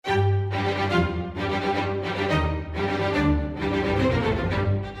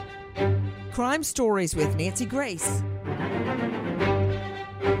Crime Stories with Nancy Grace.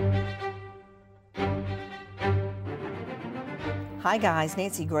 Hi guys,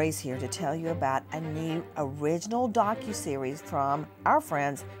 Nancy Grace here to tell you about a new original docuseries from our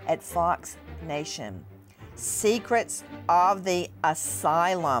friends at Fox Nation. Secrets of the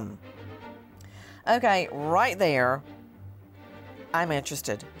Asylum. Okay, right there, I'm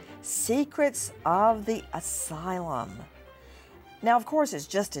interested. Secrets of the Asylum. Now, of course, it's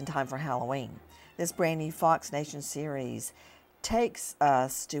just in time for Halloween. This brand new Fox Nation series takes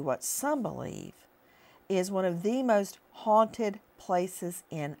us to what some believe is one of the most haunted places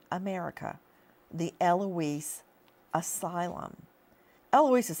in America, the Eloise Asylum.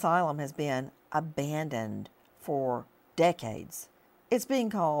 Eloise Asylum has been abandoned for decades. It's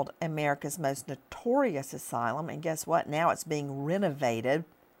being called America's most notorious asylum, and guess what? Now it's being renovated.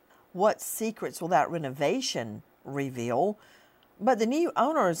 What secrets will that renovation reveal? But the new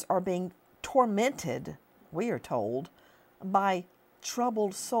owners are being tormented, we are told, by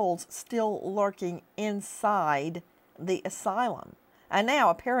troubled souls still lurking inside the asylum. And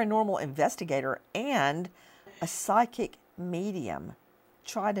now a paranormal investigator and a psychic medium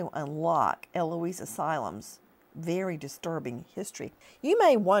try to unlock Eloise Asylum's very disturbing history. You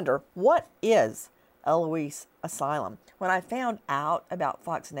may wonder, what is Eloise Asylum? When I found out about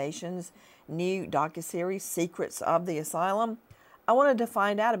Fox Nation's new docuseries, Secrets of the Asylum, I wanted to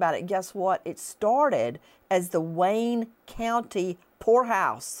find out about it. Guess what? It started as the Wayne County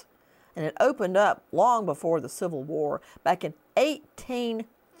Poorhouse, and it opened up long before the Civil War, back in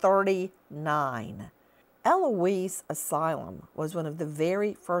 1839. Eloise Asylum was one of the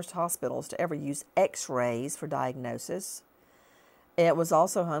very first hospitals to ever use x-rays for diagnosis. It was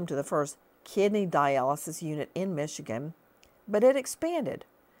also home to the first kidney dialysis unit in Michigan, but it expanded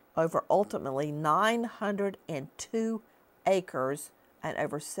over ultimately 902 acres and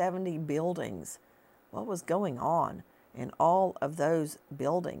over 70 buildings. What was going on in all of those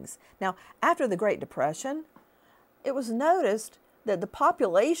buildings? Now, after the Great Depression, it was noticed that the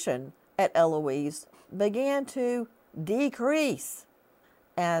population at Eloise began to decrease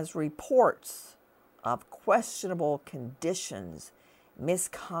as reports of questionable conditions,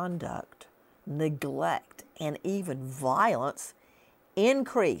 misconduct, neglect, and even violence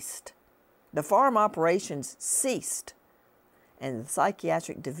increased. The farm operations ceased, and the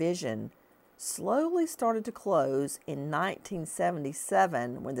psychiatric division slowly started to close in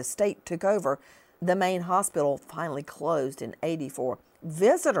 1977 when the state took over. The main hospital finally closed in 84.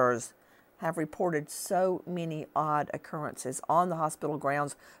 Visitors have reported so many odd occurrences on the hospital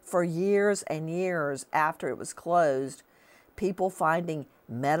grounds for years and years after it was closed. People finding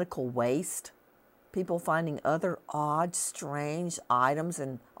medical waste, people finding other odd, strange items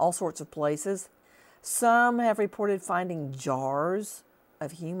in all sorts of places. Some have reported finding jars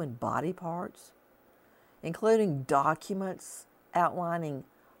of human body parts, including documents outlining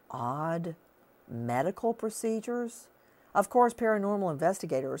odd medical procedures. Of course, paranormal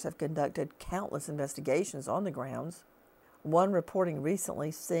investigators have conducted countless investigations on the grounds. One reporting recently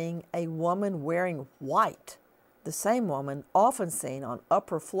seeing a woman wearing white, the same woman often seen on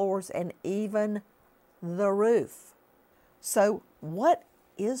upper floors and even the roof. So, what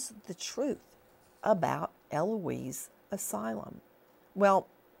is the truth about Eloise Asylum? Well,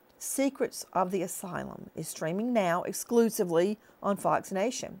 Secrets of the Asylum is streaming now exclusively on Fox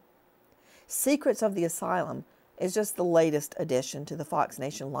Nation. Secrets of the Asylum is just the latest addition to the Fox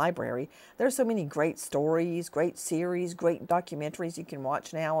Nation library. There's so many great stories, great series, great documentaries you can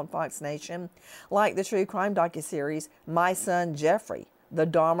watch now on Fox Nation, like the true crime docuseries My Son Jeffrey, The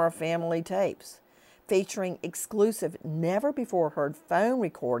Dahmer Family Tapes, featuring exclusive, never-before-heard phone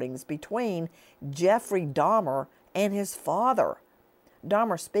recordings between Jeffrey Dahmer and his father.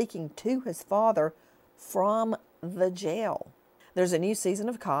 Dahmer speaking to his father from the jail. There's a new season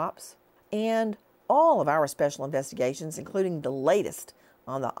of Cops, and all of our special investigations, including the latest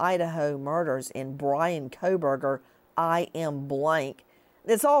on the Idaho murders in Brian Koberger, I Am Blank.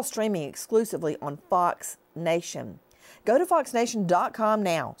 It's all streaming exclusively on Fox Nation. Go to foxnation.com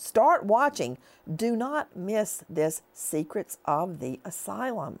now. Start watching. Do not miss this Secrets of the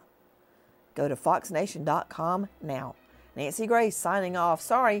Asylum. Go to foxnation.com now. Nancy Grace signing off.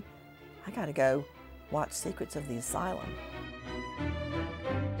 Sorry, I gotta go watch Secrets of the Asylum.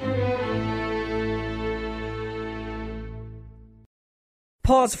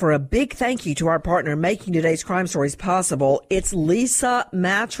 Pause for a big thank you to our partner making today's crime stories possible. It's Lisa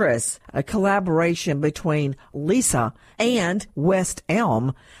Mattress, a collaboration between Lisa and West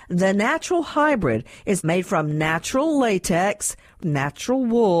Elm. The natural hybrid is made from natural latex, natural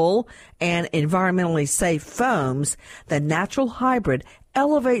wool, and environmentally safe foams. The natural hybrid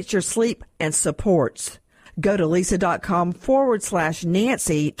elevates your sleep and supports. Go to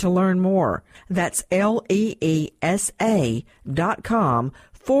lisa.com/Nancy to learn more. That's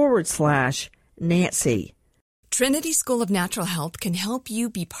LEESA.com/Nancy. Trinity School of Natural Health can help you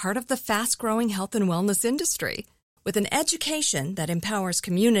be part of the fast-growing health and wellness industry. With an education that empowers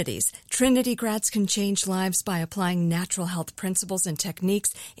communities, Trinity grads can change lives by applying natural health principles and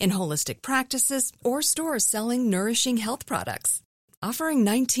techniques in holistic practices or stores selling nourishing health products. Offering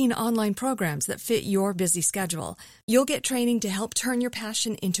 19 online programs that fit your busy schedule, you'll get training to help turn your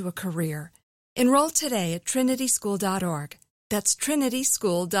passion into a career. Enroll today at trinityschool.org. That's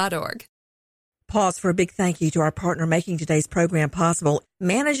trinityschool.org. Pause for a big thank you to our partner making today's program possible.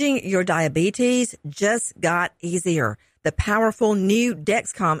 Managing your diabetes just got easier. The powerful new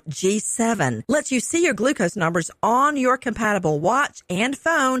Dexcom G7 lets you see your glucose numbers on your compatible watch and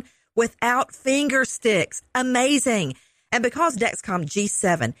phone without finger sticks. Amazing. And because Dexcom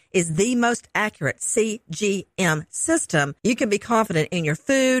G7 is the most accurate CGM system, you can be confident in your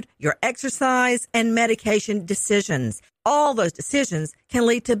food, your exercise, and medication decisions. All those decisions can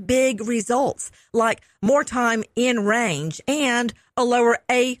lead to big results, like more time in range and a lower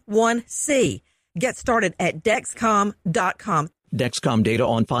A1C. Get started at Dexcom.com. Dexcom data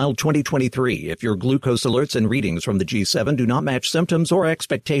on file 2023. If your glucose alerts and readings from the G7 do not match symptoms or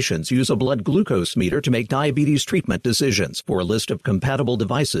expectations, use a blood glucose meter to make diabetes treatment decisions. For a list of compatible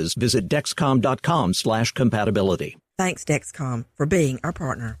devices, visit Dexcom.com/compatibility. Thanks, Dexcom, for being our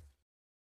partner.